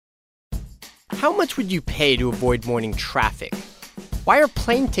How much would you pay to avoid morning traffic? Why are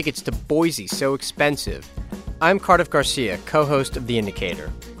plane tickets to Boise so expensive? I'm Cardiff Garcia, co-host of The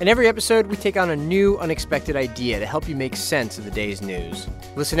Indicator. In every episode, we take on a new, unexpected idea to help you make sense of the day's news.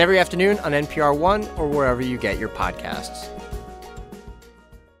 Listen every afternoon on NPR One or wherever you get your podcasts.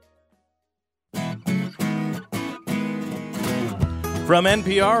 From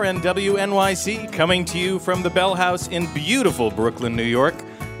NPR and WNYC, coming to you from the Bell House in beautiful Brooklyn, New York,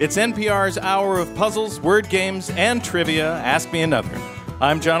 it's NPR's hour of puzzles, word games, and trivia. Ask Me Another.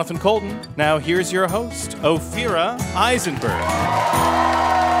 I'm Jonathan Colton. Now here's your host, Ophira Eisenberg.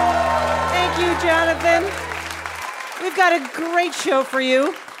 Thank you, Jonathan. We've got a great show for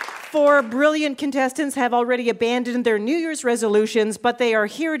you. 4 brilliant contestants have already abandoned their New Year's resolutions, but they are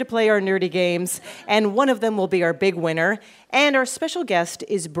here to play our nerdy games, and one of them will be our big winner. And our special guest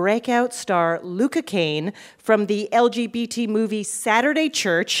is breakout star Luca Kane from the LGBT movie Saturday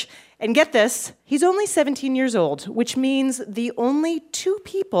Church. And get this, he's only 17 years old, which means the only 2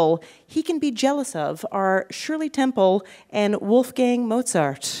 people he can be jealous of are Shirley Temple and Wolfgang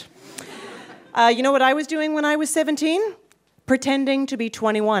Mozart. You know what I was doing when I was 17? Pretending to be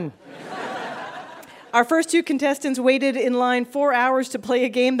 21. Our first 2 contestants waited in line 4 hours to play a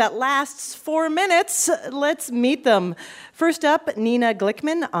game that lasts 4 minutes. Let's meet them. First up, Nina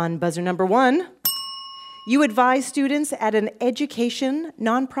Glickman on buzzer number 1. You advise students at an education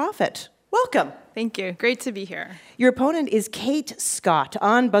nonprofit. Welcome. Thank you. Great to be here. Your opponent is Kate Scott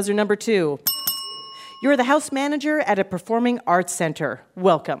on buzzer number 2. You're the house manager at a performing arts center.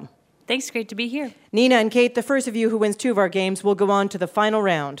 Welcome. Thanks, great to be here. Nina and Kate, the first of you who wins 2 of our games will go on to the final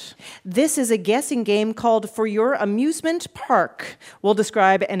round. This is a guessing game called For Your Amusement Park. We'll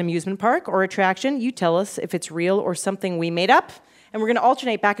describe an amusement park or attraction. You tell us if it's real or something we made up. And we're going to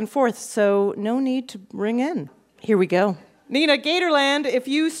alternate back and forth, so no need to ring in. Here we go. Nina, Gatorland, if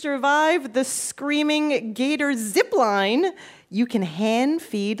you survive the screaming gator zip line, you can hand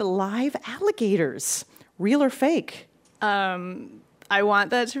feed live alligators. Real or fake? I want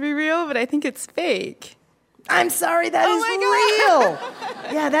that to be real, but I think it's fake. I'm sorry, that is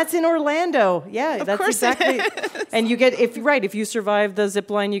real. Yeah, that's in Orlando. Yeah, that's exactly. And you get if you survive the zip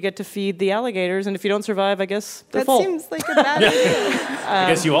line, you get to feed the alligators, and if you don't survive, I guess they're full. That seems like a bad idea. I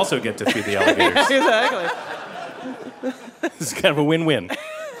guess you also get to feed the alligators. Exactly. This is kind of a win-win.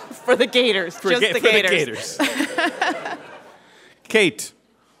 For the gators, For the gators. Kate,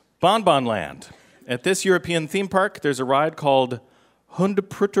 Bonbon Land. At this European theme park, there's a ride called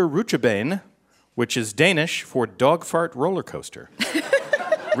Hundeprutter which is Danish for dog fart roller coaster.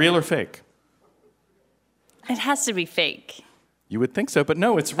 Real or fake? It has to be fake. You would think so, but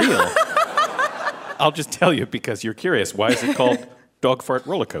no, it's real. I'll just tell you because you're curious. Why is it called dog fart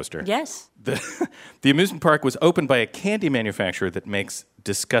roller coaster? Yes. The amusement park was opened by a candy manufacturer that makes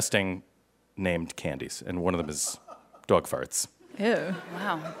disgusting named candies, and one of them is dog farts. Ew.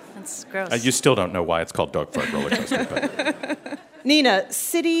 Wow, that's gross. You still don't know why it's called dog fart roller coaster, but... Nina,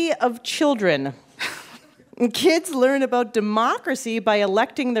 City of Children. Kids learn about democracy by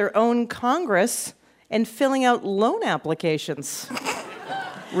electing their own Congress and filling out loan applications.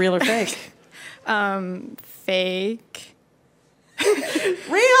 Real or fake? Fake.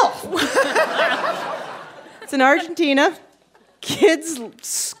 Real! It's in Argentina. Kids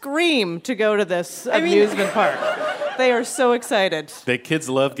scream to go to this amusement park. They are so excited. The kids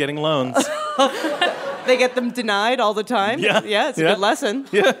love getting loans. They get them denied all the time. Yeah, it's a good lesson.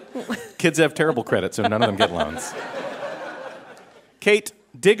 Yeah. Kids have terrible credit, so none of them get loans. Kate,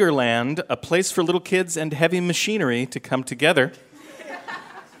 Diggerland, a place for little kids and heavy machinery to come together.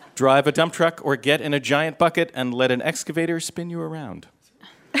 Drive a dump truck or get in a giant bucket and let an excavator spin you around.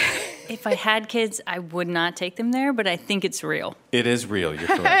 If I had kids, I would not take them there, but I think it's real. It is real, you're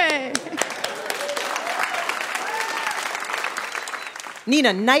correct. Hey.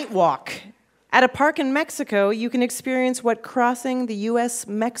 Nina, Night Walk. At a park in Mexico, you can experience what crossing the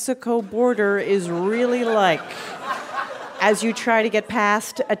U.S.-Mexico border is really like as you try to get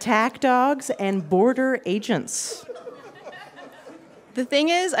past attack dogs and border agents. The thing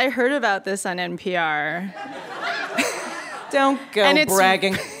is, I heard about this on NPR. Don't go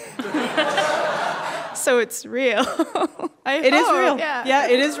bragging. So it's real. It is real. Yeah,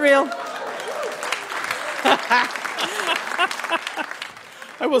 it is real.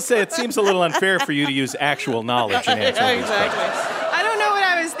 I will say it seems a little unfair for you to use actual knowledge in answering these questions. I don't know what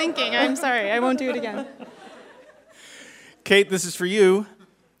I was thinking. I'm sorry. I won't do it again. Kate, this is for you.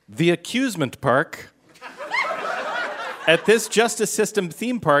 The Accusement Park. At this justice system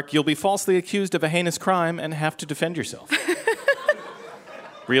theme park, you'll be falsely accused of a heinous crime and have to defend yourself.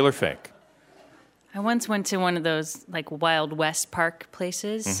 Real or fake? I once went to one of those like Wild West Park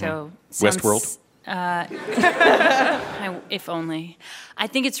places. So sounds, Westworld? if only. I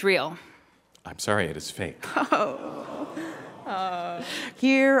think it's real. I'm sorry, it is fake.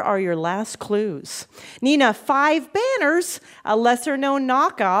 Here are your last clues. Nina, 5 banners, a lesser-known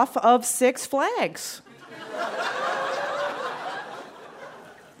knockoff of Six Flags.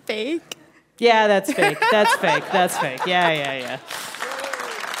 Fake. Yeah, that's fake. That's fake. That's fake. Yeah.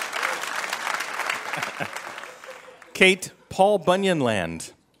 Kate, Paul Bunyan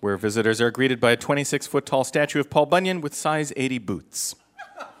Land, where visitors are greeted by a 26-foot-tall statue of Paul Bunyan with size 80 boots.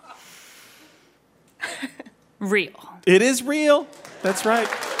 Real. It is real. That's right.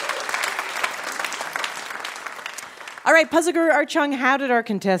 All right, Puzzle Archung, how did our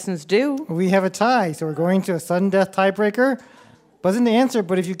contestants do? We have a tie, so we're going to a sudden death tiebreaker. Buzzing the answer,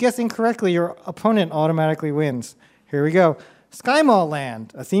 but if you guess incorrectly, your opponent automatically wins. Here we go. Sky Mall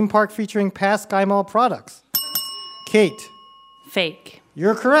Land, a theme park featuring past Sky Mall products. Kate. Fake.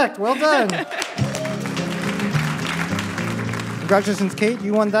 You're correct. Well done. Congratulations, Kate.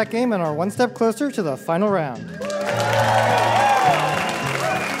 You won that game and are one step closer to the final round.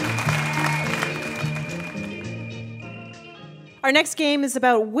 Our next game is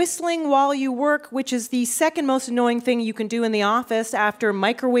about whistling while you work, which is the second most annoying thing you can do in the office after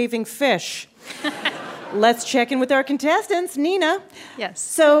microwaving fish. Let's check in with our contestants. Nina. Yes.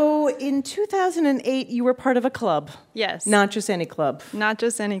 So in 2008, you were part of a club. Yes. Not just any club. Not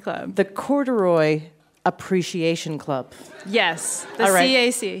just any club. The Corduroy Appreciation Club. Yes. The All right.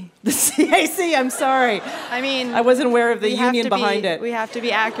 CAC. The CAC, I'm sorry. I mean, I wasn't aware of the we have union to be- behind it. We have to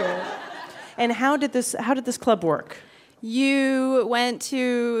be accurate. And how did this club work? You went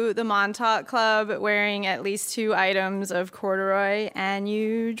to the Montauk Club wearing at least 2 items of corduroy, and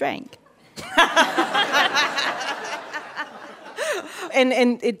you drank.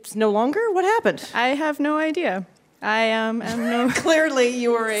 And it's no longer? What happened? I have no idea. I am no. Clearly, you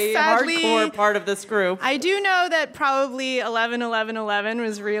were a Sadly, hardcore part of this group. I do know that probably 11/11/11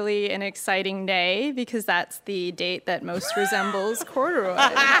 was really an exciting day because that's the date that most resembles corduroy.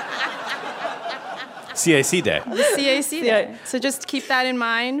 CAC Day. The CAC day. So just keep that in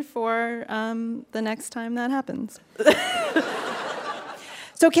mind for the next time that happens.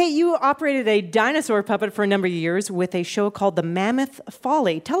 So, Kate, you operated a dinosaur puppet for a number of years with a show called The Mammoth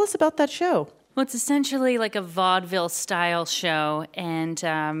Folly. Tell us about that show. Well, it's essentially like a vaudeville-style show,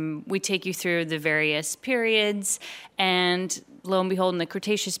 and we take you through the various periods, and lo and behold, in the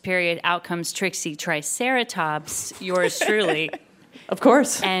Cretaceous period, out comes Trixie Triceratops, yours truly. Of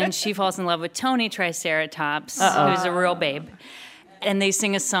course. And she falls in love with Tony Triceratops, who's a real babe. And they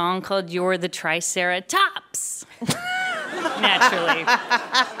sing a song called You're the Triceratops. Naturally.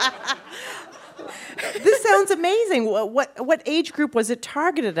 This sounds amazing. What age group was it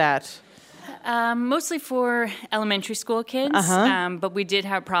targeted at? Mostly for elementary school kids, but we did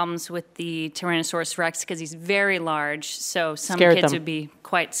have problems with the Tyrannosaurus Rex because he's very large, so some Scared kids them. would be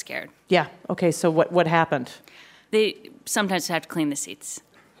quite scared. Yeah. Okay, so what happened? They sometimes have to clean the seats.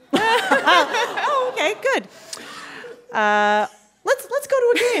 Oh, okay, good. Let's go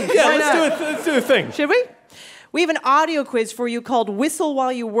to a game. Yeah, Why let's not? do a thing. Should we? We have an audio quiz for you called Whistle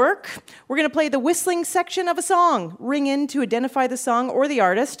While You Work. We're going to play the whistling section of a song. Ring in to identify the song or the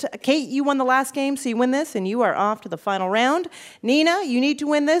artist. Kate, you won the last game, so you win this, and you are off to the final round. Nina, you need to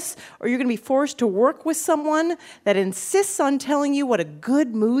win this, or you're going to be forced to work with someone that insists on telling you what a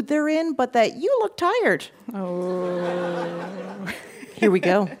good mood they're in, but that you look tired. Oh. Here we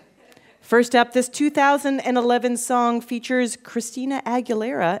go. First up, this 2011 song features Christina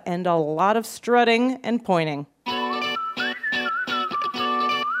Aguilera and a lot of strutting and pointing.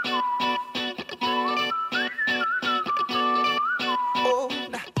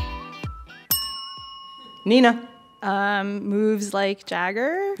 Nina. Moves like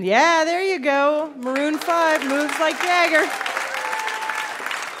Jagger. Yeah, there you go. Maroon 5, Moves Like Jagger.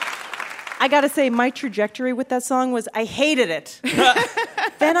 I gotta say, my trajectory with that song was I hated it.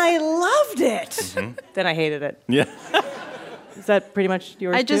 Then I loved it. Mm-hmm. Then I hated it. Yeah. Is that pretty much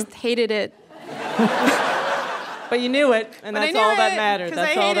yours I too? just hated it. But you knew it, and But that's I knew all that it, matters. 'cause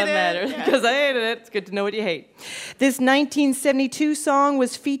That's I all that hated it. matters. Yeah. Because I hated it. It's good to know what you hate. This 1972 song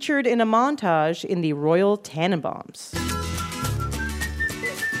was featured in a montage in the Royal Tannenbaums.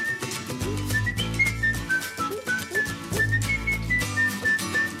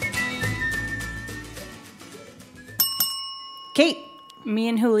 Kate. Me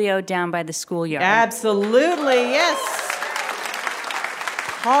and Julio down by the schoolyard. Absolutely, yes.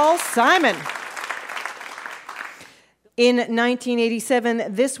 Paul Simon. In 1987,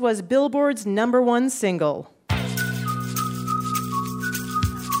 this was Billboard's #1 single.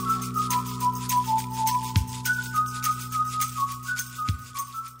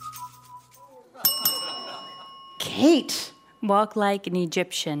 Kate. Walk like an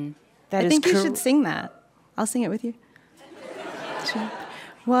Egyptian. That I is think you cor- should sing that. I'll sing it with you.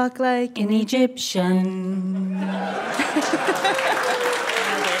 Walk like An Egyptian.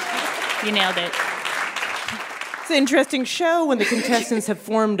 You nailed it. It's an interesting show when the contestants have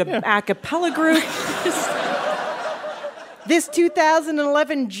formed a cappella group. This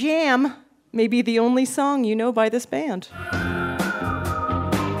 2011 jam may be the only song you know by this band.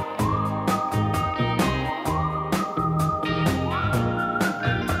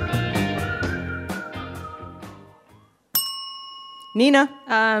 Nina.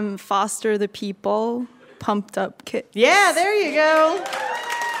 Foster the People, Pumped Up Kid. Yeah, there you go.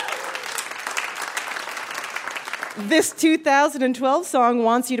 This 2012 song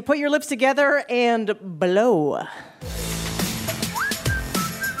wants you to put your lips together and blow.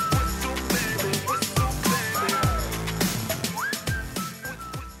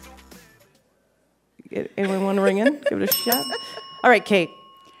 Anyone want to ring in? Give it a shot. All right, Kate.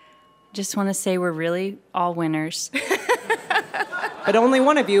 Just want to say we're really all winners. But only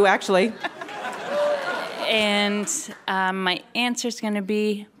one of you, actually. And my answer is going to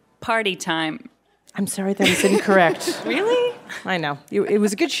be party time. I'm sorry, that is incorrect. Really? I know. It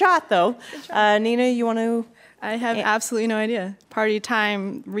was a good shot, though. Nina, you want to? I have absolutely no idea. Party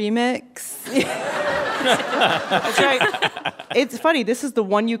Time remix. That's right. It's funny. This is the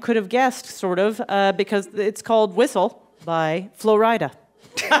one you could have guessed, sort of, because it's called Whistle by Flo Rida.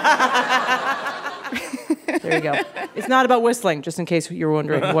 There you go. It's not about whistling, just in case you're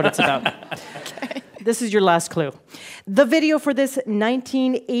wondering what it's about. Okay. This is your last clue. The video for this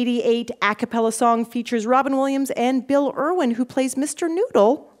 1988 a cappella song features Robin Williams and Bill Irwin, who plays Mr.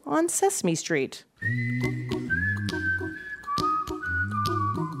 Noodle on Sesame Street.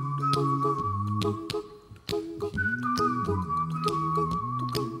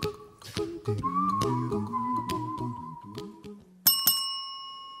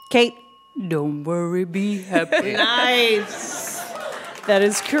 Kate. Don't worry, be happy. Nice. That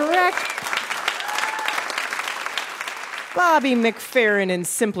is correct. Bobby McFerrin in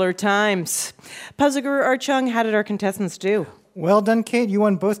Simpler Times. Puzzle Guru Art Chung, how did our contestants do? Well done, Kate. You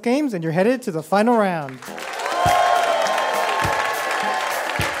won both games, and you're headed to the final round.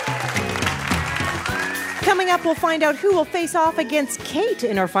 Coming up, we'll find out who will face off against Kate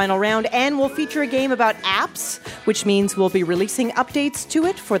in our final round, and we'll feature a game about apps, which means we'll be releasing updates to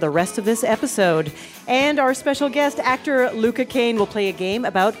it for the rest of this episode. And our special guest, actor Luca Kane, will play a game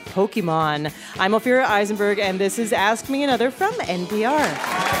about Pokemon. I'm Ophira Eisenberg, and this is Ask Me Another from NPR.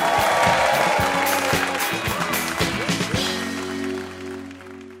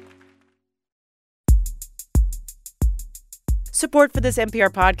 Support for this NPR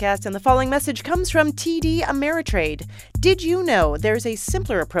podcast and the following message comes from TD Ameritrade. Did you know there's a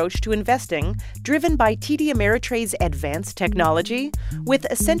simpler approach to investing driven by TD Ameritrade's advanced technology? With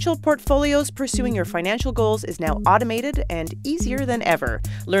Essential Portfolios, pursuing your financial goals is now automated and easier than ever.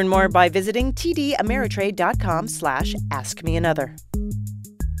 Learn more by visiting tdameritrade.com/askmeanother.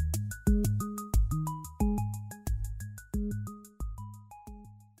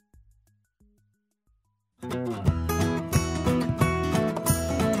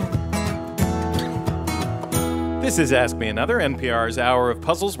 This is Ask Me Another, NPR's hour of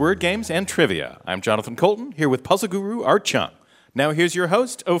puzzles, word games, and trivia. I'm Jonathan Colton, here with puzzle guru Art Chung. Now here's your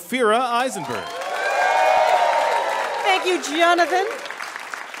host, Ophira Eisenberg. Thank you, Jonathan.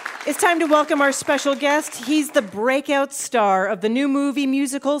 It's time to welcome our special guest. He's the breakout star of the new movie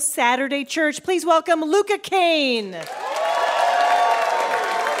musical Saturday Church. Please welcome Luca Kane.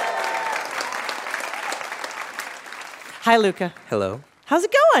 Hi, Luca. Hello. How's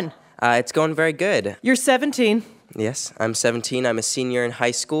it going? It's going very good. You're 17. Yes, I'm 17. I'm a senior in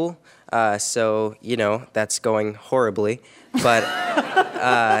high school, so, that's going horribly. But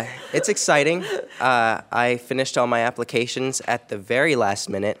it's exciting. I finished all my applications at the very last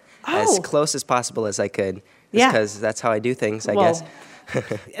minute, as close as possible as I could, because that's how I do things, I guess.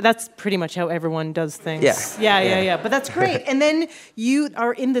 That's pretty much how everyone does things. Yeah. But that's great. And then you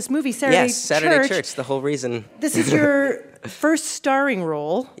are in this movie, Saturday Church. Yes, Saturday Church, the whole reason. This is your first starring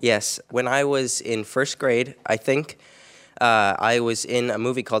role. Yes. When I was in first grade, I think, I was in a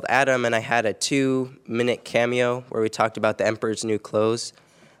movie called Adam, and I had a 2-minute cameo where we talked about the Emperor's New Clothes.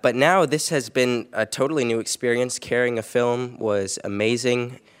 But now this has been a totally new experience. Carrying a film was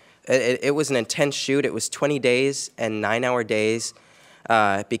amazing. It was an intense shoot. It was 20 days and 9-hour days.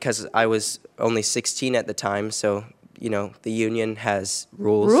 Because I was only 16 at the time, so, the union has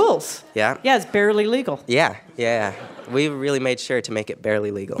rules. Rules? Yeah. Yeah, it's barely legal. Yeah. We really made sure to make it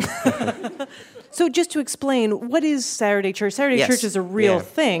barely legal. So just to explain, what is Saturday Church? Saturday Yes. Church is a real Yeah.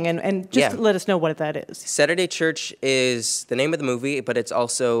 thing, and just Yeah. let us know what that is. Saturday Church is the name of the movie, but it's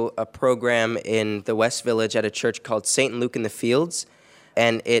also a program in the West Village at a church called St. Luke in the Fields.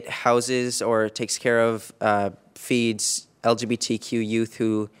 And it houses or takes care of, feeds LGBTQ youth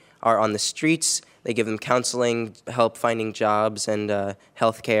who are on the streets. They give them counseling, help finding jobs, and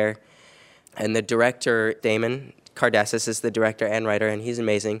health care. And the director, Damon Cardassis, is the director and writer, and he's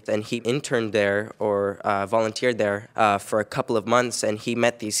amazing. And he interned there or volunteered there for a couple of months, and he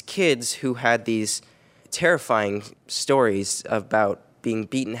met these kids who had these terrifying stories about being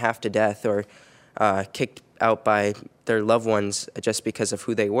beaten half to death or kicked out by their loved ones just because of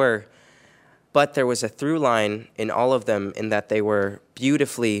who they were. But there was a through line in all of them in that they were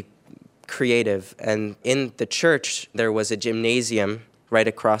beautifully creative. And in the church, there was a gymnasium right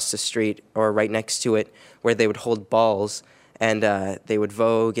across the street or right next to it where they would hold balls and they would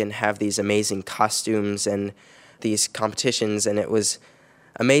vogue and have these amazing costumes and these competitions. And it was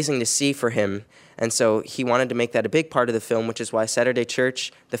amazing to see for him. And so he wanted to make that a big part of the film, which is why Saturday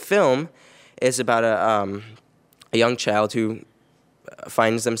Church, the film, is about a young child who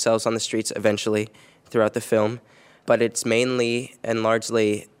finds themselves on the streets eventually throughout the film. But it's mainly and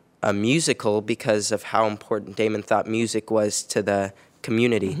largely a musical because of how important Damon thought music was to the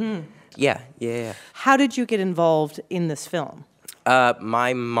community. Mm-hmm. Yeah. How did you get involved in this film?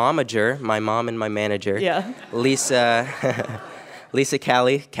 My momager, my mom and my manager, Yeah. Lisa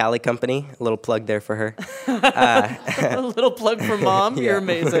Cali Company, a little plug there for her. A little plug for Mom. You're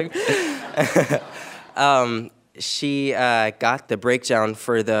amazing. She got the breakdown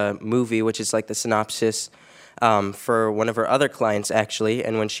for the movie, which is like the synopsis, for one of her other clients, actually.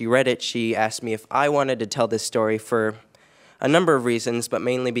 And when she read it, she asked me if I wanted to tell this story for a number of reasons, but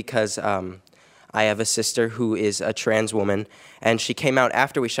mainly because I have a sister who is a trans woman. And she came out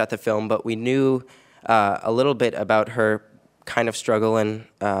after we shot the film, but we knew a little bit about her kind of struggle and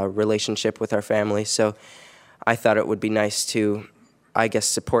relationship with our family. So I thought it would be nice to, I guess,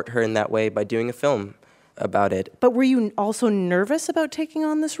 support her in that way by doing a film about it. But were you also nervous about taking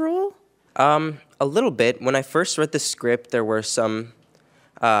on this role? A little bit. When I first read the script, there were some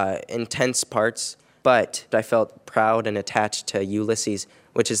intense parts, but I felt proud and attached to Ulysses,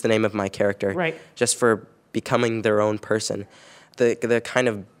 which is the name of my character, Right. just for becoming their own person. The kind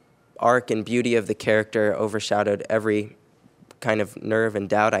of arc and beauty of the character overshadowed every kind of nerve and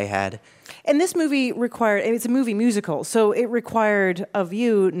doubt I had. And this movie it's a movie musical, so it required of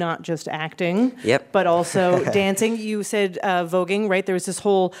you not just acting, Yep. but also dancing. You said voguing, right? There was this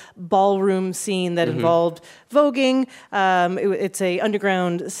whole ballroom scene that involved voguing. It's a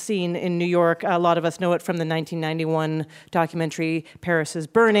underground scene in New York. A lot of us know it from the 1991 documentary Paris is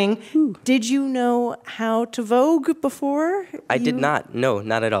Burning. Did you know how to vogue before? I did not. No,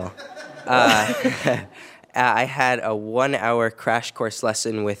 not at all. I had a 1-hour crash course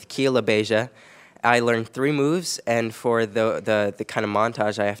lesson with Kia LaBeija. I learned 3 moves, and for the kind of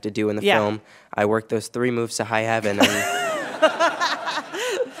montage I have to do in the film, I worked those 3 moves to high heaven. And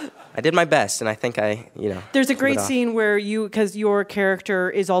I did my best, and I think There's a pulled great it off. scene where because your character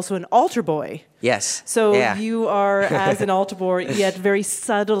is also an altar boy. Yes. So yeah. you are, as an altar boy, yet very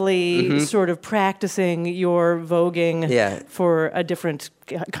subtly sort of practicing your voguing for a different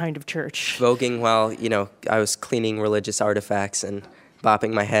kind of church. Voguing while, I was cleaning religious artifacts and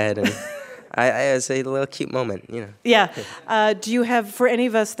bopping my head, and it was a little cute moment, Yeah. Do you have, for any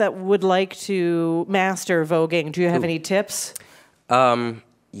of us that would like to master voguing, do you have any tips?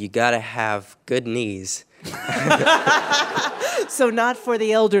 You gotta have good knees. So not for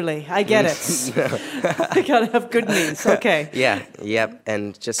the elderly. I get it. I gotta have good knees. Okay. Yep,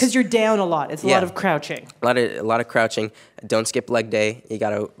 and just Because you're down a lot. It's a lot of crouching. a lot of crouching. Don't skip leg day. You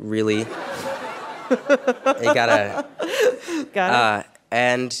gotta really, you gotta, Got it?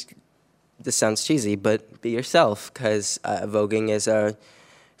 and this sounds cheesy, but be yourself, because voguing is a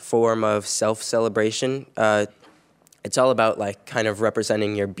form of self-celebration. It's all about kind of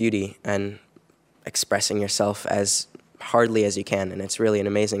representing your beauty and expressing yourself as hardly as you can, and it's really an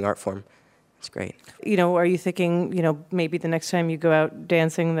amazing art form. It's great. Are you thinking, maybe the next time you go out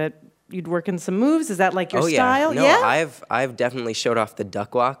dancing that you'd work in some moves? Is that like your style? No, I've definitely showed off the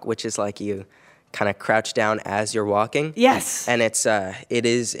duck walk, which is like you kind of crouch down as you're walking. Yes. And it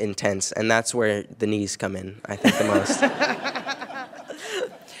is intense, and that's where the knees come in, I think, the most.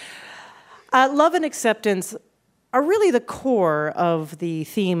 Love and acceptance are really the core of the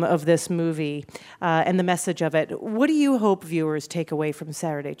theme of this movie and the message of it. What do you hope viewers take away from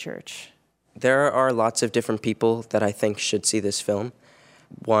Saturday Church? There are lots of different people that I think should see this film.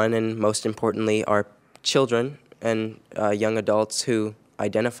 One, and most importantly, are children and young adults who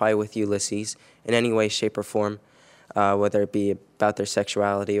identify with Ulysses in any way, shape, or form, whether it be about their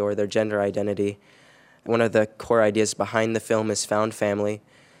sexuality or their gender identity. One of the core ideas behind the film is found family,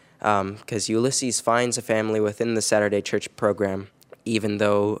 because Ulysses finds a family within the Saturday Church program, even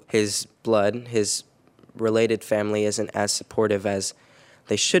though his blood, his related family isn't as supportive as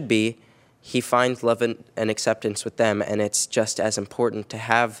they should be. He finds love and acceptance with them, and it's just as important to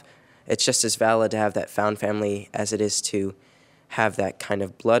have, it's just as valid to have that found family as it is to have that kind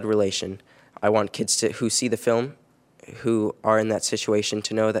of blood relation. I want kids who see the film, who are in that situation,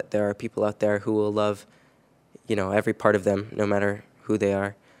 to know that there are people out there who will love, every part of them, no matter who they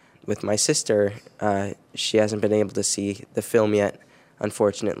are. With my sister, she hasn't been able to see the film yet,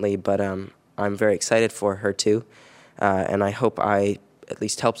 unfortunately, but I'm very excited for her too, and I hope I at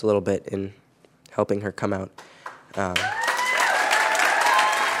least helped a little bit in helping her come out.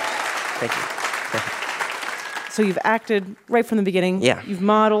 Thank you. So you've acted right from the beginning. Yeah. You've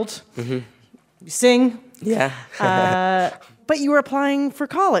modeled. Mm-hmm. You sing. Yeah. But you were applying for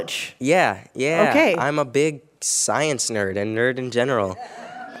college. Yeah. Okay. I'm a big science nerd and nerd in general.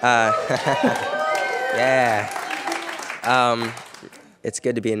 Yeah. It's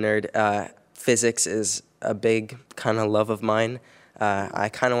good to be a nerd. Physics is a big kind of love of mine. I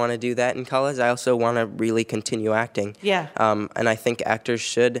kind of want to do that in college. I also want to really continue acting. Yeah. And I think actors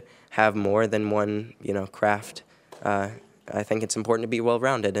should have more than one, craft. I think it's important to be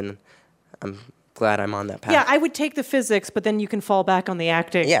well-rounded, and I'm glad I'm on that path. Yeah, I would take the physics, but then you can fall back on the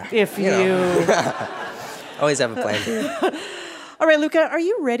acting. Yeah. If you... Always have a plan. All right, Luca, are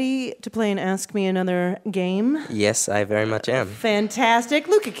you ready to play an Ask Me Another game? Yes, I very much am. Fantastic.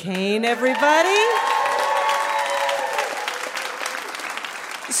 Luca Kane, everybody.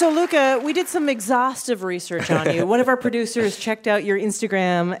 So, Luca, we did some exhaustive research on you. One of our producers checked out your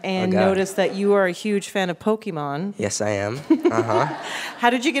Instagram and noticed that you are a huge fan of Pokemon. Yes, I am. How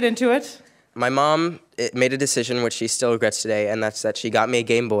did you get into it? My mom made a decision which she still regrets today, and that's that she got me a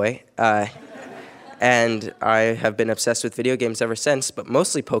Game Boy. And I have been obsessed with video games ever since, but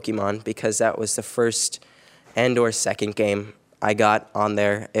mostly Pokemon, because that was the first and/or second game I got on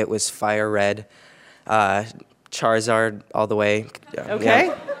there. It was Fire Red, Charizard all the way. Okay,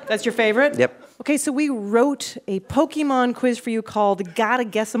 Yeah. That's your favorite? Yep. Okay, so we wrote a Pokemon quiz for you called Gotta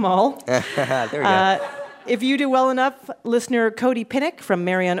Guess 'Em All. There we go. If you do well enough, listener Cody Pinnock from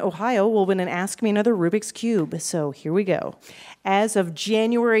Marion, Ohio, will win an Ask Me Another Rubik's Cube. So here we go. As of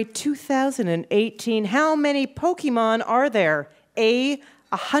January 2018, how many Pokemon are there? A,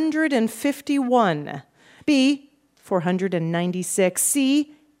 151. B, 496.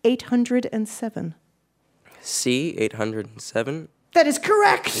 C, 807. C, 807. That is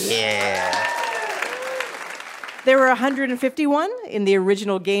correct. Yeah. There were 151 in the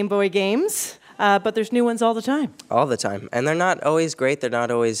original Game Boy games, but there's new ones all the time. All the time. And they're not always great. They're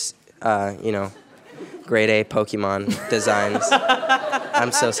not always, grade A Pokemon designs.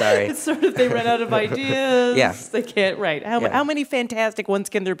 I'm so sorry. It's sort of they run out of ideas. Yeah. They can't, right. How many fantastic ones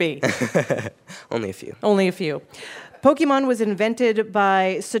can there be? Only a few. Only a few. Pokemon was invented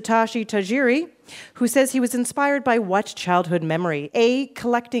by Satoshi Tajiri, who says he was inspired by what childhood memory? A,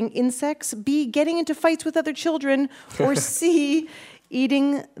 collecting insects, B, getting into fights with other children, or C,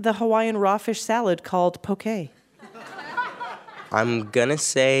 eating the Hawaiian raw fish salad called poke? I'm gonna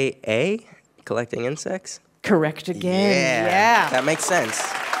say A, collecting insects. Correct again. Yeah. That makes sense.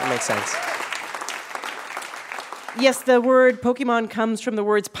 Yes, the word Pokemon comes from the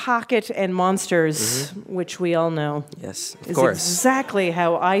words pocket and monsters, which we all know. Yes, of Is course. exactly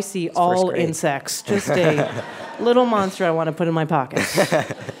how I see all grade. insects. Just a little monster I want to put in my pocket.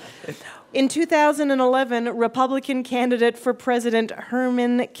 In 2011, Republican candidate for president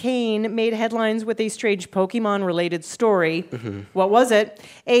Herman Cain made headlines with a strange Pokemon-related story. What was it?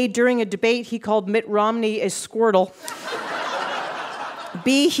 A, during a debate, he called Mitt Romney a Squirtle.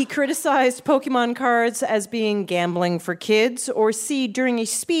 B, he criticized Pokemon cards as being gambling for kids. Or C, during a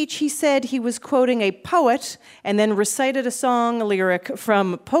speech, he said he was quoting a poet and then recited a song lyric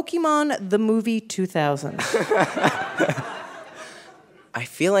from Pokemon the Movie 2000. I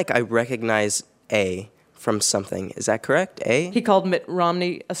feel like I recognize A from something. Is that correct? A? He called Mitt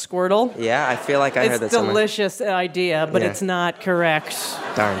Romney a Squirtle. Yeah, I feel like I heard It's that a somewhere. delicious idea, but Yeah. it's not correct.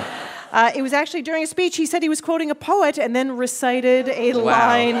 Darn. It was actually during a speech. He said he was quoting a poet and then recited a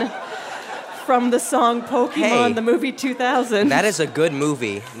line from the song Pokemon, Hey. the movie 2000. That is a good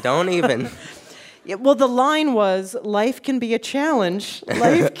movie. Don't even. Yeah, well, the line was, life can be a challenge.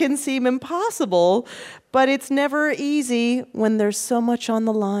 Life can seem impossible, but it's never easy when there's so much on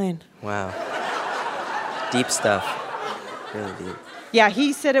the line. Wow. Deep stuff. Really deep. Yeah,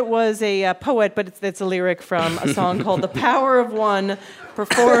 he said it was a poet, but it's a lyric from a song called The Power of One,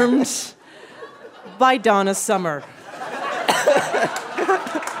 performed by Donna Summer.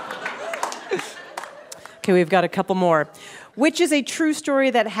 Okay, we've got a couple more. Which is a true story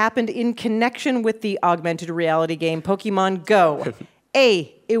that happened in connection with the augmented reality game Pokemon Go?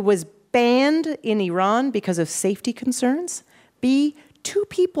 A, it was banned in Iran because of safety concerns. B, 2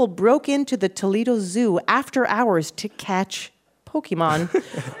 people broke into the Toledo Zoo after hours to catch Pokemon.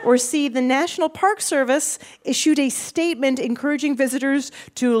 Or C, the National Park Service issued a statement encouraging visitors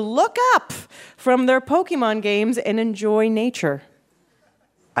to look up from their Pokemon games and enjoy nature.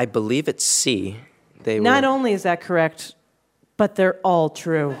 I believe it's C. Not only is that correct, but they're all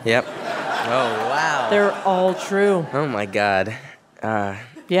true. Yep. Oh, wow. They're all true. Oh, my God. Yeah.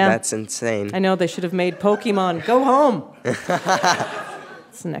 That's insane. I know, they should have made Pokemon go home.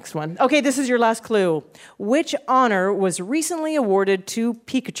 That's the next one. Okay, this is your last clue. Which honor was recently awarded to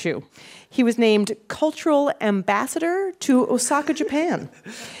Pikachu? He was named Cultural Ambassador to Osaka, Japan.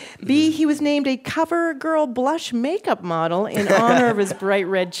 B, he was named a CoverGirl blush makeup model in honor of his bright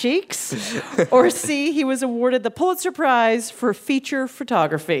red cheeks. Or C, he was awarded the Pulitzer Prize for feature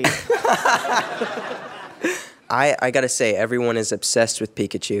photography. I gotta say, everyone is obsessed with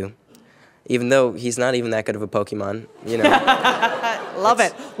Pikachu. Even though he's not even that good of a Pokemon, you know. Love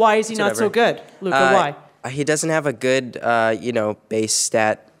it. Why is he not so good? Luca, why? He doesn't have a good, base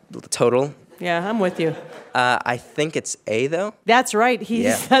stat total. Yeah, I'm with you. I think it's A, though. That's right.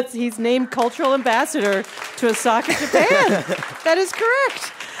 He's named Cultural Ambassador to Osaka, Japan. That is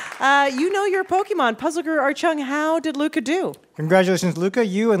correct. You know your Pokemon. Puzzle Guru Archung, how did Luca do? Congratulations, Luca.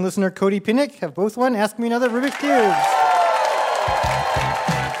 You and listener Cody Pinnick have both won Ask Me Another Rubik's Cube.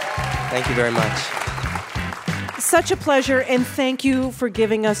 Thank you very much. Such a pleasure, and thank you for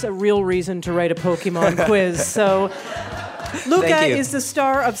giving us a real reason to write a Pokemon quiz. So, Luca is the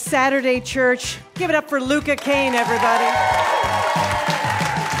star of Saturday Church. Give it up for Luca Kane, everybody.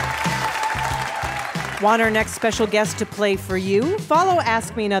 Want our next special guest to play for you? Follow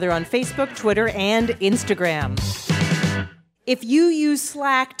Ask Me Another on Facebook, Twitter, and Instagram. If you use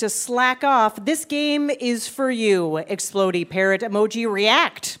Slack to slack off, this game is for you. Explodey Parrot Emoji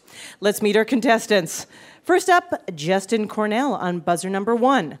React. Let's meet our contestants. First up, Justin Cornell on buzzer number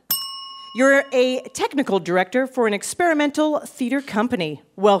 1. You're a technical director for an experimental theater company.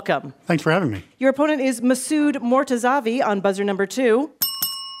 Welcome. Thanks for having me. Your opponent is Masood Mortazavi on buzzer number 2.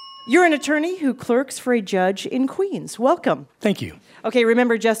 You're an attorney who clerks for a judge in Queens. Welcome. Thank you. Okay,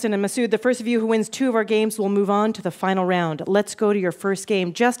 remember, Justin and Masood, the first of you who wins 2 of our games will move on to the final round. Let's go to your first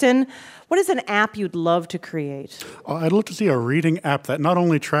game. Justin, what is an app you'd love to create? I'd love to see a reading app that not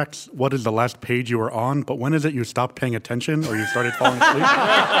only tracks what is the last page you were on, but when is it you stopped paying attention or you started falling asleep.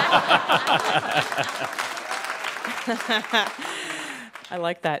 I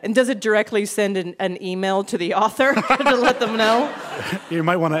like that. And does it directly send an email to the author to let them know? You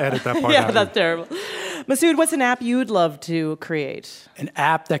might want to edit that part out. Yeah, that's terrible. Masood, what's an app you'd love to create? An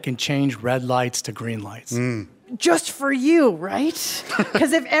app that can change red lights to green lights. Just for you, right?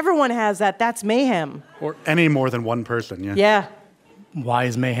 Because if everyone has that, that's mayhem. Or any more than one person, yeah. Yeah. Why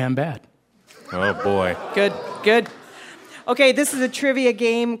is mayhem bad? Oh, boy. Good. Okay, this is a trivia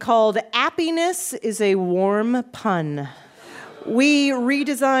game called Appiness is a Warm Pun. We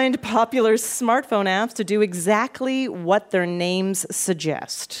redesigned popular smartphone apps to do exactly what their names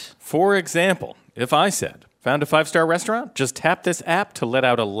suggest. For example, if I said, found a 5-star restaurant, just tap this app to let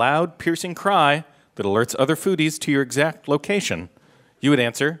out a loud, piercing cry that alerts other foodies to your exact location, you would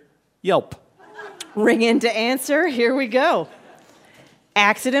answer, Yelp. Ring in to answer. Here we go.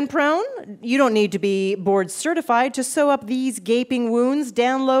 Accident prone? You don't need to be board certified to sew up these gaping wounds.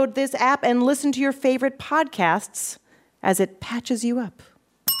 Download this app and listen to your favorite podcasts as it patches you up.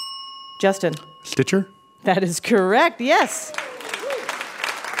 Justin. Stitcher? That is correct, yes.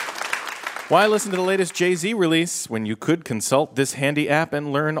 Why listen to the latest Jay-Z release when you could consult this handy app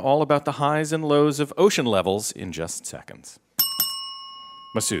and learn all about the highs and lows of ocean levels in just seconds?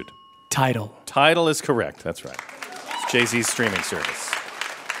 Masood. Tidal. Tidal is correct, that's right. It's Jay-Z's streaming service.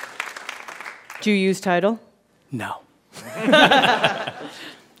 Do you use Tidal? No.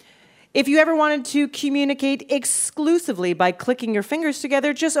 If you ever wanted to communicate exclusively by clicking your fingers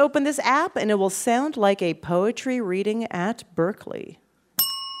together, just open this app and it will sound like a poetry reading at Berkeley.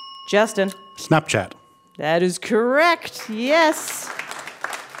 Justin. Snapchat. That is correct, yes.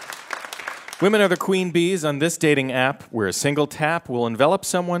 Women are the queen bees on this dating app where a single tap will envelop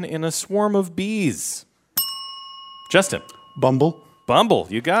someone in a swarm of bees. Justin. Bumble. Bumble,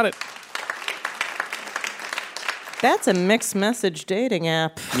 you got it. That's a mixed message dating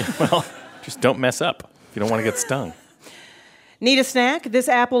app. Yeah, well, just don't mess up if you don't want to get stung. Need a snack? This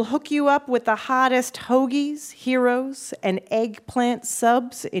app will hook you up with the hottest hoagies, heroes, and eggplant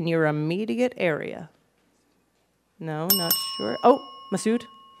subs in your immediate area. No, not sure. Oh, Masood?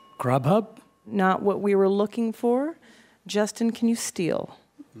 Grubhub? Not what we were looking for. Justin, can you steal?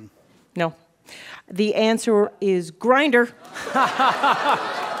 No. The answer is Grindr.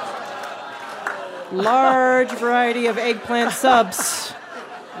 Large variety of eggplant subs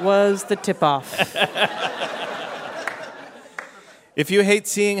was the tip-off. If you hate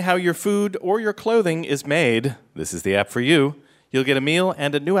seeing how your food or your clothing is made, this is the app for you. You'll get a meal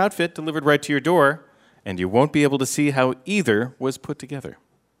and a new outfit delivered right to your door, and you won't be able to see how either was put together.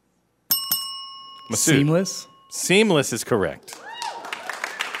 Masood. Seamless? Seamless is correct.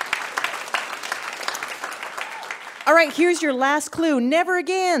 All right, here's your last clue. Never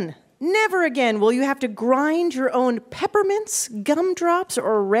again will you have to grind your own peppermints, gumdrops,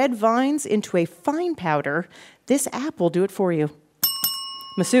 or red vines into a fine powder. This app will do it for you.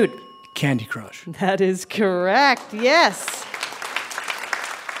 Masood. Candy Crush. That is correct, yes.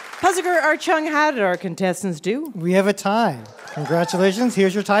 Puzagar Archung, how did our contestants do? We have a tie. Congratulations,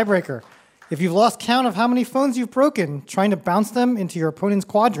 here's your tiebreaker. If you've lost count of how many phones you've broken trying to bounce them into your opponent's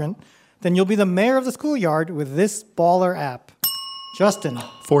quadrant, then you'll be the mayor of the schoolyard with this baller app. Justin.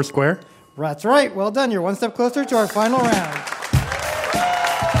 Foursquare. That's right. Well done. You're one step closer to our final round.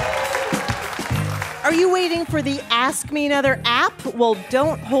 Are you waiting for the Ask Me Another app? Well,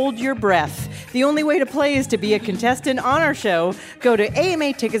 don't hold your breath. The only way to play is to be a contestant on our show. Go to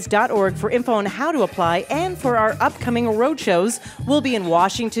amatickets.org for info on how to apply and for our upcoming road shows. We'll be in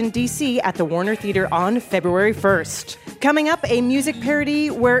Washington, D.C. at the Warner Theater on February 1st. Coming up, a music parody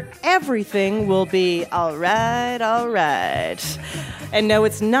where everything will be all right, all right. And no,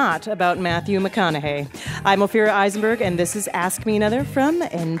 it's not about Matthew McConaughey. I'm Ophira Eisenberg, and this is Ask Me Another from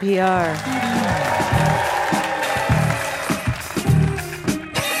NPR.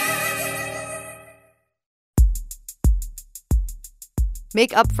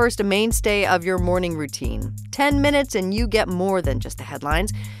 Make Up First a mainstay of your morning routine. 10 minutes and you get more than just the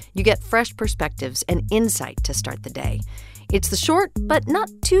headlines. You get fresh perspectives and insight to start the day. It's the short, but not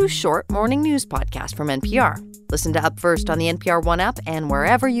too short, morning news podcast from NPR. Listen to Up First on the NPR One app and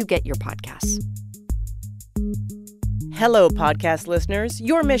wherever you get your podcasts. Hello, podcast listeners.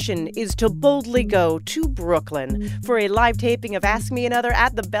 Your mission is to boldly go to Brooklyn for a live taping of Ask Me Another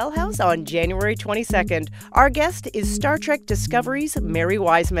at the Bell House on January 22nd. Our guest is Star Trek Discovery's Mary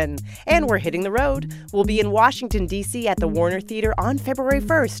Wiseman. And we're hitting the road. We'll be in Washington, D.C. at the Warner Theater on February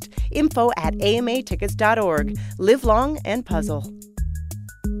 1st. Info at amatickets.org. Live long and puzzle.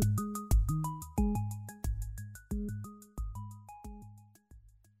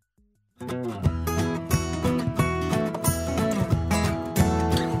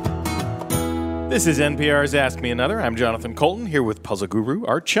 This is NPR's Ask Me Another. I'm Jonathan Colton, here with puzzle guru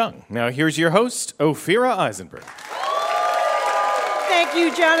Art Chung. Now here's your host, Ophira Eisenberg. Thank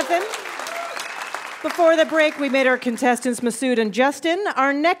you, Jonathan. Before the break, we made our contestants Masood and Justin.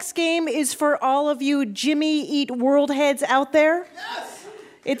 Our next game is for all of you Jimmy Eat World heads out there. Yes!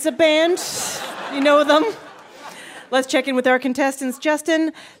 It's a band. You know them. Let's check in with our contestants.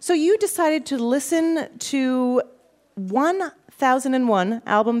 Justin, so you decided to listen to 1001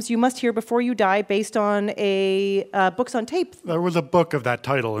 albums you must hear before you die based on a books on tape. There was a book of that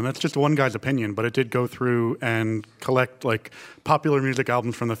title, and that's just one guy's opinion, but it did go through and collect like popular music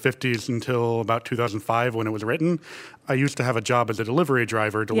albums from the 50s until about 2005 when it was written. I used to have a job as a delivery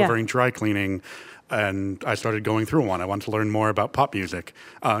driver delivering dry cleaning, and I started going through one. I wanted to learn more about pop music,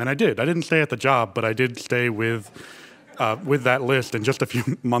 and I did. I didn't stay at the job, but I did stay with that list, and just a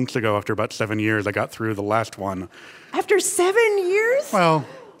few months ago, after about 7 years, I got through the last one. After 7 years? Well,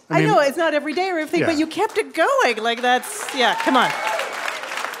 I mean, know it's not every day or everything, but you kept it going. Like come on.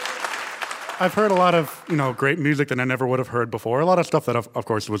 I've heard a lot of, great music that I never would have heard before. A lot of stuff that, of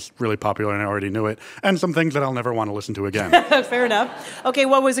course, was really popular and I already knew it. And some things that I'll never want to listen to again. Fair enough. Okay,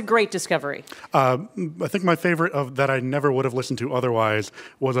 what was a great discovery? I think my favorite that I never would have listened to otherwise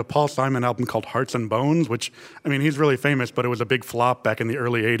was a Paul Simon album called Hearts and Bones, which, he's really famous, but it was a big flop back in the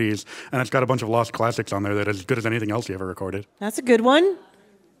early 80s. And it's got a bunch of lost classics on there that are as good as anything else he ever recorded. That's a good one.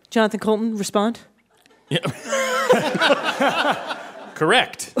 Jonathan Colton, respond. Yeah.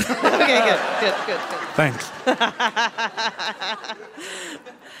 Correct. Okay, good. Thanks.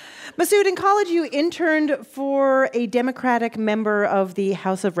 Masood, in college you interned for a Democratic member of the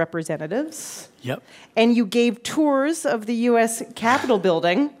House of Representatives. Yep. And you gave tours of the U.S. Capitol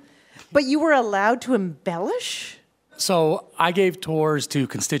building, but you were allowed to embellish? So I gave tours to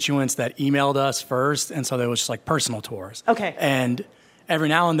constituents that emailed us first, and so there was just like personal tours. Okay. And every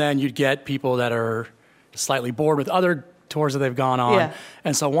now and then you'd get people that are slightly bored with other tours that they've gone on. Yeah.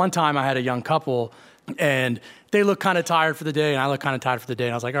 And so one time I had a young couple, and they looked kind of tired for the day, and I looked kind of tired for the day.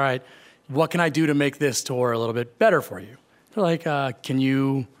 And I was like, all right, what can I do to make this tour a little bit better for you? They're like, can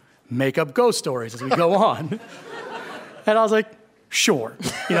you make up ghost stories as we go on? And I was like, sure.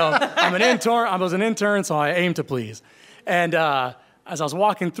 I was an intern, so I aim to please. And as I was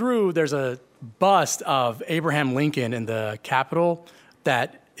walking through, there's a bust of Abraham Lincoln in the Capitol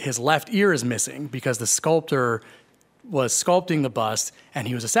that his left ear is missing because the sculptor was sculpting the bust and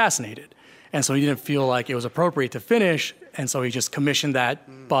he was assassinated. And so he didn't feel like it was appropriate to finish, and so he just commissioned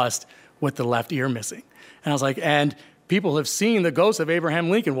that bust with the left ear missing. And I was like, and people have seen the ghost of Abraham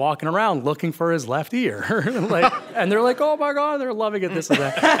Lincoln walking around looking for his left ear. And they're like, oh my God, they're loving it, this and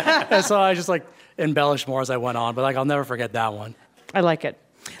that. And so I just embellished more as I went on, but I'll never forget that one. I like it.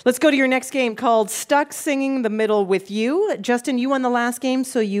 Let's go to your next game called Stuck Singing the Middle with You. Justin, you won the last game,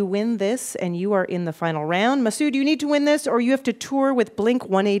 so you win this, and you are in the final round. Masood, you need to win this, or you have to tour with Blink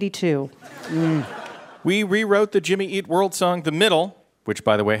 182. We rewrote the Jimmy Eat World song The Middle, which,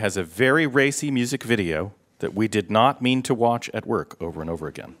 by the way, has a very racy music video that we did not mean to watch at work over and over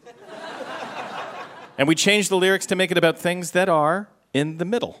again. And we changed the lyrics to make it about things that are in the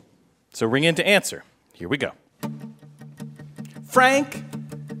middle. So ring in to answer. Here we go. Frank,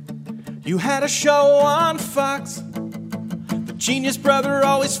 you had a show on Fox. The genius brother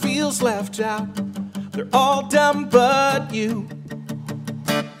always feels left out. They're all dumb but you.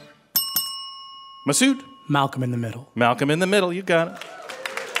 Masood? Malcolm in the Middle. Malcolm in the Middle, you got it.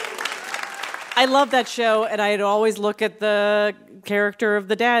 I love that show, and I'd always look at the character of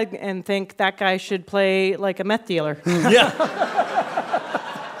the dad and think that guy should play like a meth dealer. Yeah.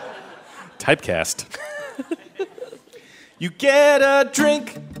 Typecast. You get a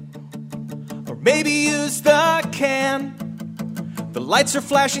drink, or maybe use the can. The lights are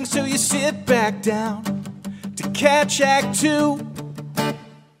flashing, so you sit back down to catch Act 2.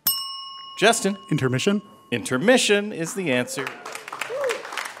 Justin? Intermission. Intermission is the answer.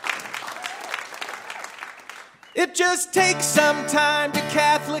 It just takes some time to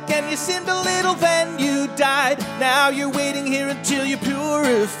Catholic, and you sinned a little, then you died. Now you're waiting here until you're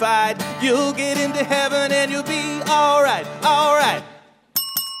purified. You'll get into heaven and you'll be all right, all right.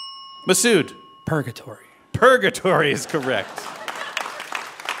 Masood? Purgatory. Purgatory is correct.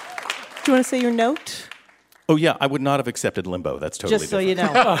 Do you want to say your note? Oh, yeah, I would not have accepted limbo. That's totally Just so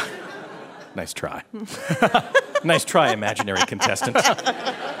different. you know. Nice try. Nice try, imaginary contestant.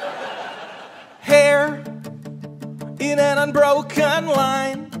 Hair in an unbroken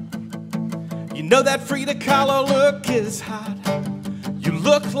line. You know that Frida Kahlo look is hot. You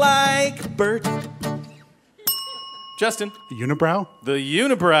look like Bert. Justin? The unibrow. The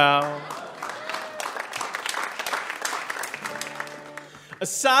unibrow. A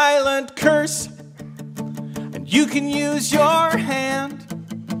silent curse, and you can use your hand.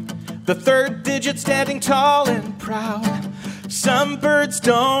 The third digit standing tall and proud. Some birds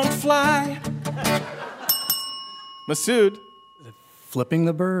don't fly. Masood? Flipping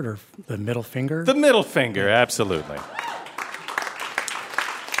the bird or the middle finger? The middle finger, absolutely.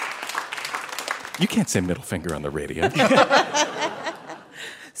 You can't say middle finger on the radio.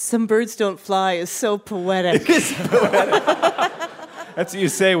 Some birds don't fly is so poetic. That's what you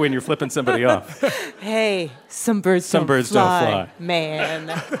say when you're flipping somebody off. Hey, some birds don't fly. Don't fly. Man.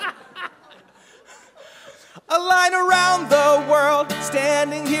 A line around the world.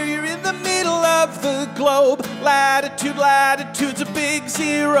 Standing here, you're in the middle of the globe. Latitude's a big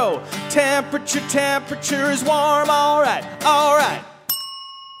zero. Temperature is warm. All right, all right.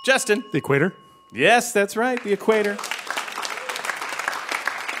 Justin? The equator. Yes, that's right, the equator.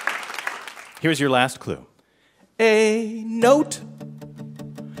 Here's your last clue. A note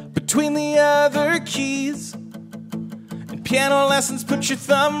between the other keys. In piano lessons, put your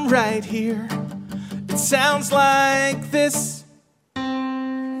thumb right here. It sounds like this.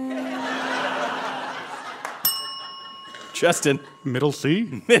 Justin? Middle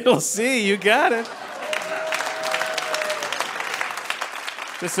C. Middle C, you got it.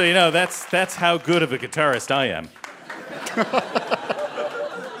 Just so you know, that's how good of a guitarist I am.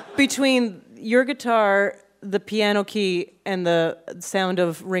 Between your guitar, the piano key, and the sound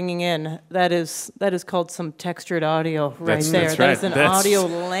of ringing in, that is called some textured audio right there. That's That right. is an audio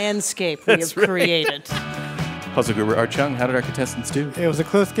landscape we have created. Puzzle Guru Art Chung, how did our contestants do? It was a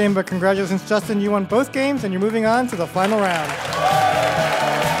close game, but congratulations, Justin. You won both games, and you're moving on to the final round.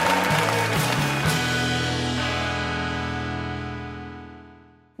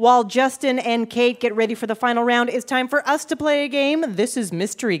 While Justin and Kate get ready for the final round, it's time for us to play a game. This is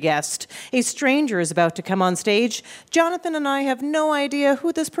Mystery Guest. A stranger is about to come on stage. Jonathan and I have no idea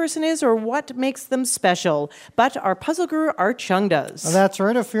who this person is or what makes them special, but our puzzle guru, Art Chung, does. That's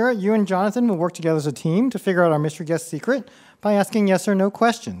right, Ophira. You and Jonathan will work together as a team to figure out our mystery guest secret by asking yes or no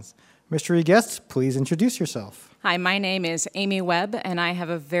questions. Mystery guest, please introduce yourself. Hi, my name is Amy Webb, and I have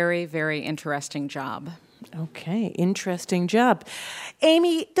a very, very interesting job. Okay, interesting job.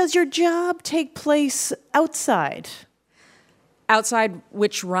 Amy, does your job take place outside? Outside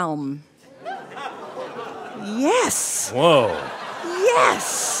which realm? Yes. Whoa.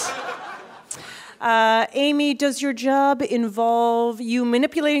 Yes. Amy, does your job involve you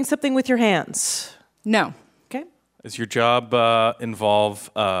manipulating something with your hands? No. Okay. Does your job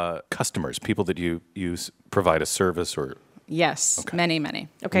involve customers, people that you use, provide a service or... Yes, Okay. many, many.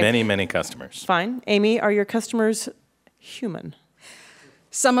 Okay. Many customers. Fine. Amy, are your customers human?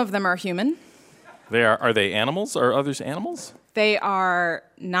 Some of them are human. Are they animals? Are others animals? They are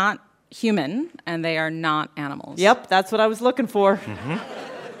not human, and they are not animals. Yep, that's what I was looking for.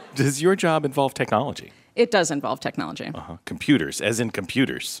 Does your job involve technology? It does involve technology. Computers, as in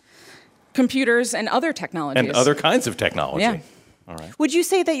computers. Computers and other technologies. And other kinds of technology. Yeah. All right. Would you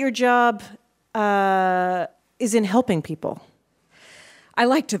say that your job is in helping people? I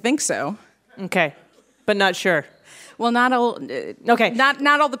like to think so. Okay, but not sure. Well, not all. Okay.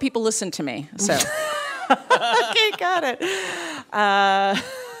 Not all the people listen to me. So. Okay, got it.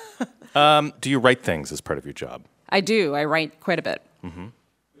 Do you write things as part of your job? I do. I write quite a bit.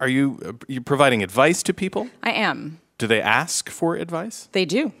 Are you providing advice to people? I am. Do they ask for advice? They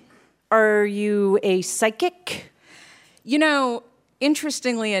do. Are you a psychic? You know,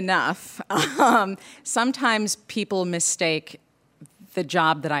 interestingly enough, sometimes people mistake the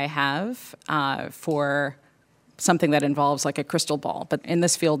job that I have for something that involves like a crystal ball. But in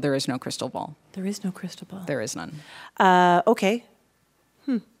this field, there is no crystal ball. There is no crystal ball. There is none. Okay.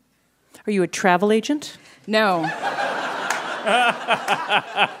 Are you a travel agent? No.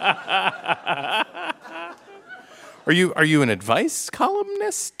 Are you an advice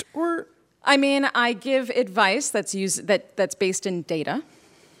columnist or? I mean, I give advice that's based in data.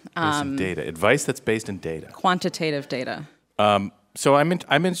 Based in data. Advice that's based in data. Quantitative data. So I'm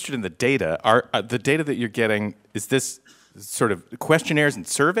interested in the data. Are the data that you're getting, is this sort of questionnaires and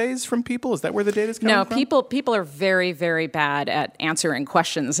surveys from people? Is that where the data is coming from? No, people are very, very bad at answering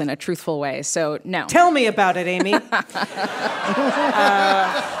questions in a truthful way. So no. Tell me about it, Amy.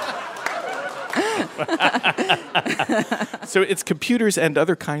 So it's computers and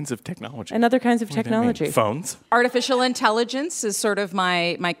other kinds of technology. And other kinds of What does that mean? technology. Phones. Artificial intelligence is sort of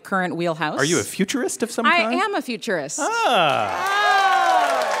my current wheelhouse. Are you a futurist of some I kind? am a futurist.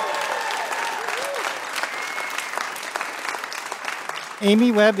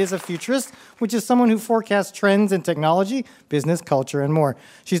 Amy Webb is a futurist, which is someone who forecasts trends in technology, business, culture, and more.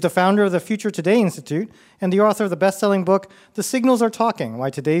 She's the founder of the Future Today Institute and the author of the best-selling book, The Signals Are Talking,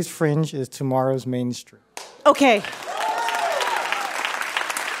 Why Today's Fringe is Tomorrow's Mainstream. Okay.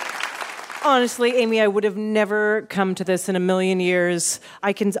 Honestly, Amy, I would have never come to this in a million years.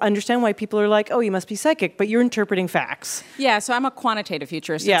 I can understand why people are like, oh, you must be psychic, but you're interpreting facts. Yeah, so I'm a quantitative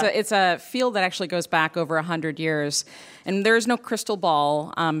futurist. Yeah. It's a field that actually goes back over 100 years. And there is no crystal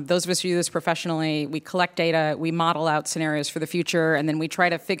ball. Those of us who do this professionally, we collect data, we model out scenarios for the future, and then we try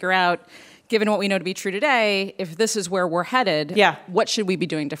to figure out, given what we know to be true today, if this is where we're headed, what should we be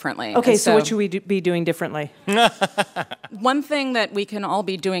doing differently? Okay, And so what should we be doing differently? One thing that we can all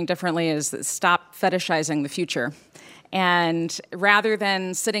be doing differently is stop fetishizing the future. And rather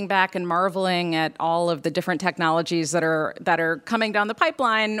than sitting back and marveling at all of the different technologies that are coming down the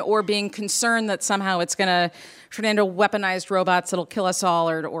pipeline, or being concerned that somehow it's going to turn into weaponized robots that'll kill us all,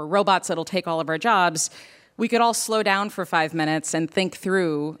 or robots that'll take all of our jobs, we could all slow down for 5 minutes and think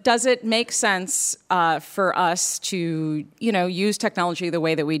through, does it make sense for us to, use technology the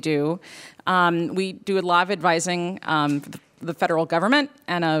way that we do? We do a lot of advising the federal government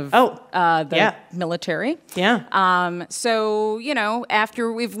and of the military. Yeah. So,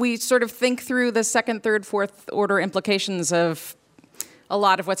 after we sort of think through the second, third, fourth order implications of a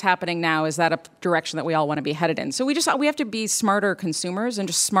lot of what's happening now, is that a direction that we all want to be headed in? So we have to be smarter consumers and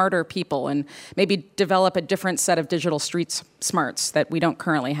just smarter people, and maybe develop a different set of digital street smarts that we don't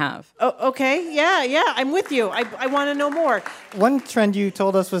currently have. Oh, okay. Yeah. I'm with you. I want to know more. One trend you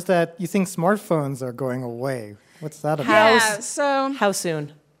told us was that you think smartphones are going away. What's that about? Yeah, so how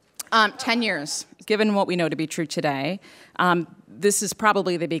soon? 10 years, given what we know to be true today. This is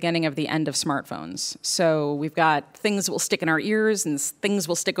probably the beginning of the end of smartphones. So we've got things that will stick in our ears and things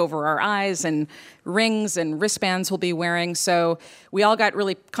will stick over our eyes and rings and wristbands we'll be wearing. So we all got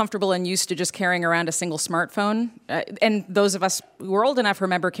really comfortable and used to just carrying around a single smartphone. And those of us who are old enough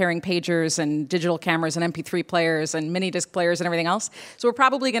remember carrying pagers and digital cameras and MP3 players and mini disc players and everything else. So we're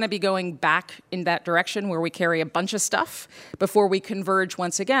probably going to be going back in that direction where we carry a bunch of stuff before we converge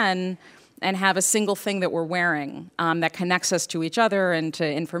once again and have a single thing that we're wearing that connects us to each other and to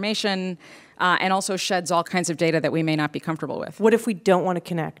information, and also sheds all kinds of data that we may not be comfortable with. What if we don't want to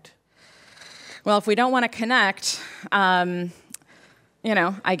connect? Well, if we don't want to connect, I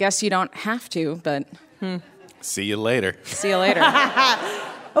guess you don't have to, but... See you later. See you later.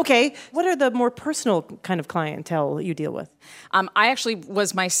 Okay, what are the more personal kind of clientele you deal with? I actually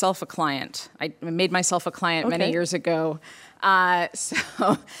was myself a client. I made myself a client many years ago.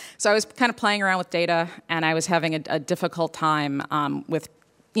 So I was kind of playing around with data, and I was having a difficult time with,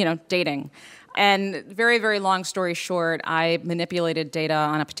 dating. And very, very long story short, I manipulated data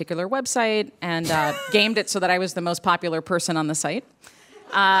on a particular website and gamed it so that I was the most popular person on the site.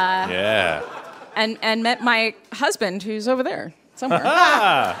 Yeah. And met my husband, who's over there somewhere.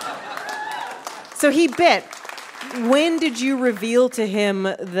 So he bit. When did you reveal to him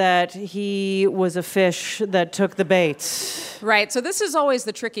that he was a fish that took the bait? Right. So this is always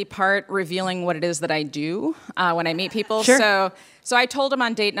the tricky part, revealing what it is that I do when I meet people. Sure. So I told him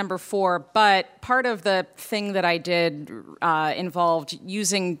on date number 4, but part of the thing that I did involved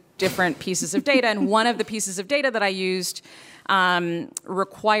using different pieces of data, and one of the pieces of data that I used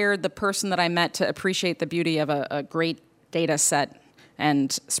required the person that I met to appreciate the beauty of a great data set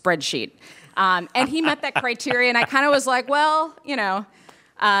and spreadsheet. And he met that criteria, and I kind of was like, well,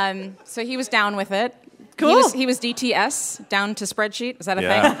 so he was down with it. Cool. He was DTS, down to spreadsheet. Is that a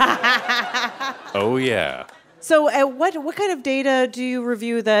thing? Oh, yeah. So what kind of data do you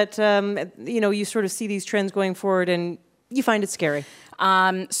review that, you sort of see these trends going forward and you find it scary?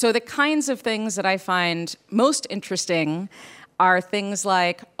 So the kinds of things that I find most interesting are things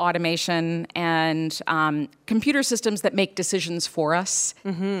like automation and computer systems that make decisions for us.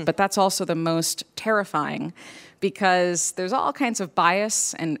 Mm-hmm. But that's also the most terrifying because there's all kinds of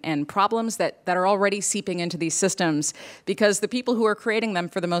bias and problems that are already seeping into these systems because the people who are creating them,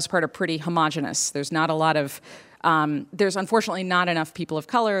 for the most part, are pretty homogenous. There's not a lot of... there's unfortunately not enough people of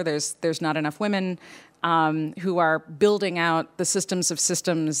color. There's not enough women who are building out the systems of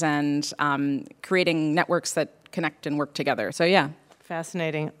systems and creating networks that connect and work together. So, yeah.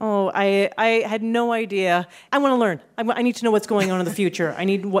 Fascinating. Oh, I had no idea. I want to learn. I need to know what's going on in the future. I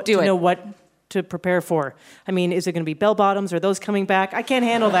need to know what to prepare for. I mean, is it going to be bell bottoms? Are those coming back? I can't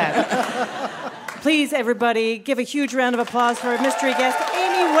handle that. Please, everybody, give a huge round of applause for our mystery guest,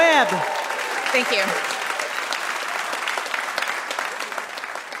 Amy Webb. Thank you.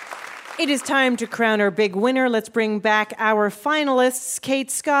 It is time to crown our big winner. Let's bring back our finalists, Kate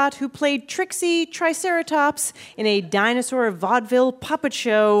Scott, who played Trixie Triceratops in a dinosaur vaudeville puppet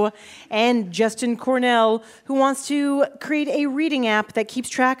show, and Justin Cornell, who wants to create a reading app that keeps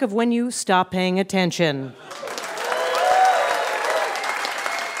track of when you stop paying attention.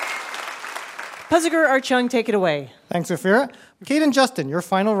 Puziker Archung, take it away. Thanks, Ophira. Kate and Justin, your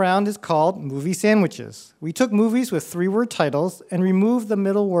final round is called Movie Sandwiches. We took movies with 3-word titles and removed the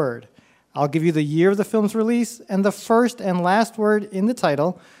middle word. I'll give you the year of the film's release and the first and last word in the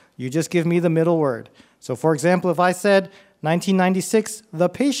title. You just give me the middle word. So, for example, if I said 1996, The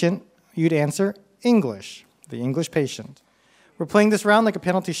Patient, you'd answer English, The English Patient. We're playing this round like a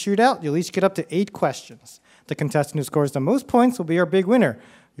penalty shootout. You'll each get up to 8 questions. The contestant who scores the most points will be our big winner.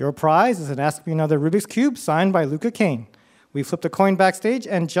 Your prize is an Ask Me Another Rubik's Cube signed by Luca Kane. We flipped a coin backstage,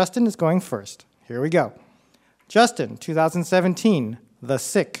 and Justin is going first. Here we go. Justin, 2017, The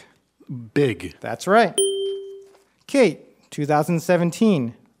Sick. Big. That's right. Kate,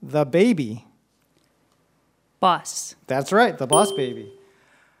 2017, The Baby. Boss. That's right, The Boss Baby.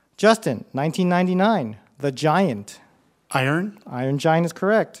 Justin, 1999, The Giant. Iron. Iron Giant is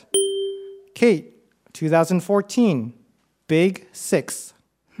correct. Kate, 2014, Big 6.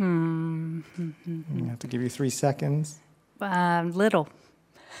 I have to give you 3 seconds. Little.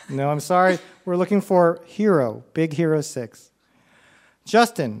 No, I'm sorry. We're looking for Hero, Big Hero 6.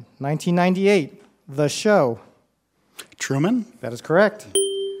 Justin, 1998, The Show. Truman. That is correct.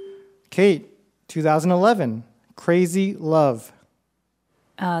 Kate, 2011, Crazy Love.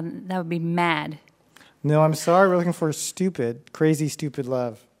 That would be Mad. No, I'm sorry. We're looking for Stupid, Crazy Stupid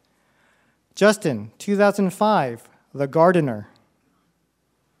Love. Justin, 2005, The Gardener.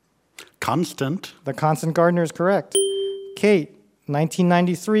 Constant. The Constant Gardener is correct. Kate,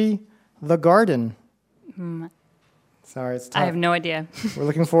 1993, The Garden. Sorry, it's tough. I have no idea. We're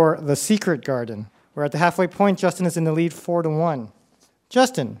looking for The Secret Garden. We're at the halfway point. Justin is in the lead 4-1.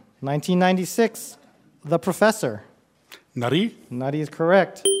 Justin, 1996, The Professor. Nutty? Nutty is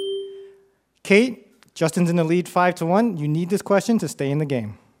correct. Kate, Justin's in the lead 5-1. You need this question to stay in the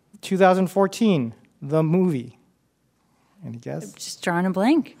game. 2014, The Movie. Any guess? Just drawing a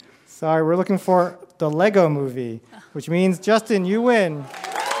blank. Sorry, we're looking for The Lego Movie, which means, Justin, you win.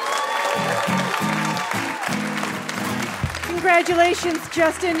 Congratulations,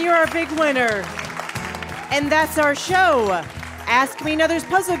 Justin. You're our big winner. And that's our show. Ask Me Another's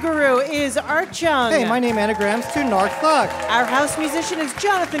puzzle guru is Art Chung. Hey, my name anagrams to Nark Thug. Our house musician is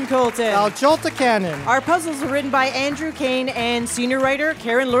Jonathan Colton. Al Jolta Cannon. Our puzzles are written by Andrew Kane and senior writer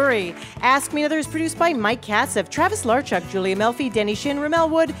Karen Lurie. Ask Me Another is produced by Mike Kassev, Travis Larchuk, Julia Melfi, Denny Shin, Ramel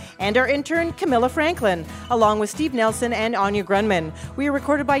Wood, and our intern Camilla Franklin, along with Steve Nelson and Anya Grunman. We are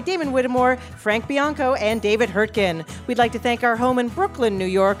recorded by Damon Whittemore, Frank Bianco, and David Hurtgen. We'd like to thank our home in Brooklyn, New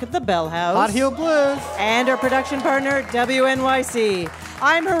York, the Bell House. Hot Heel Blues. And our production partner, WNYC.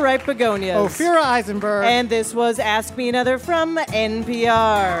 I'm Haripe Begonias. Ophira Eisenberg. And this was Ask Me Another from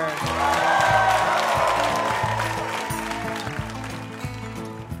NPR.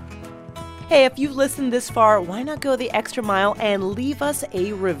 Hey, if you've listened this far, why not go the extra mile and leave us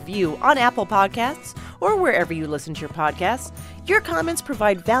a review on Apple Podcasts or wherever you listen to your podcasts? Your comments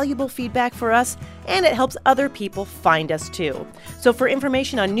provide valuable feedback for us, and it helps other people find us too. So for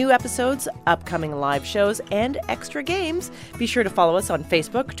information on new episodes, upcoming live shows, and extra games, be sure to follow us on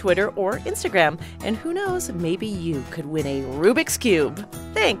Facebook, Twitter, or Instagram. And who knows, maybe you could win a Rubik's Cube.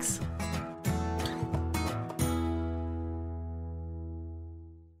 Thanks.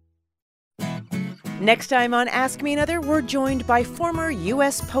 Next time on Ask Me Another, we're joined by former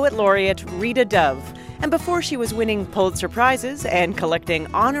U.S. Poet Laureate Rita Dove. And before she was winning Pulitzer Prizes and collecting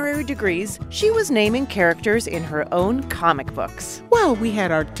honorary degrees, she was naming characters in her own comic books. Well, we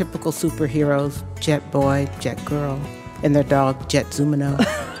had our typical superheroes, Jet Boy, Jet Girl, and their dog, Jet Zumino.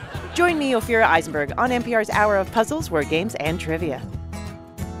 Join me, Ophira Eisenberg, on NPR's Hour of Puzzles, Word Games, and Trivia.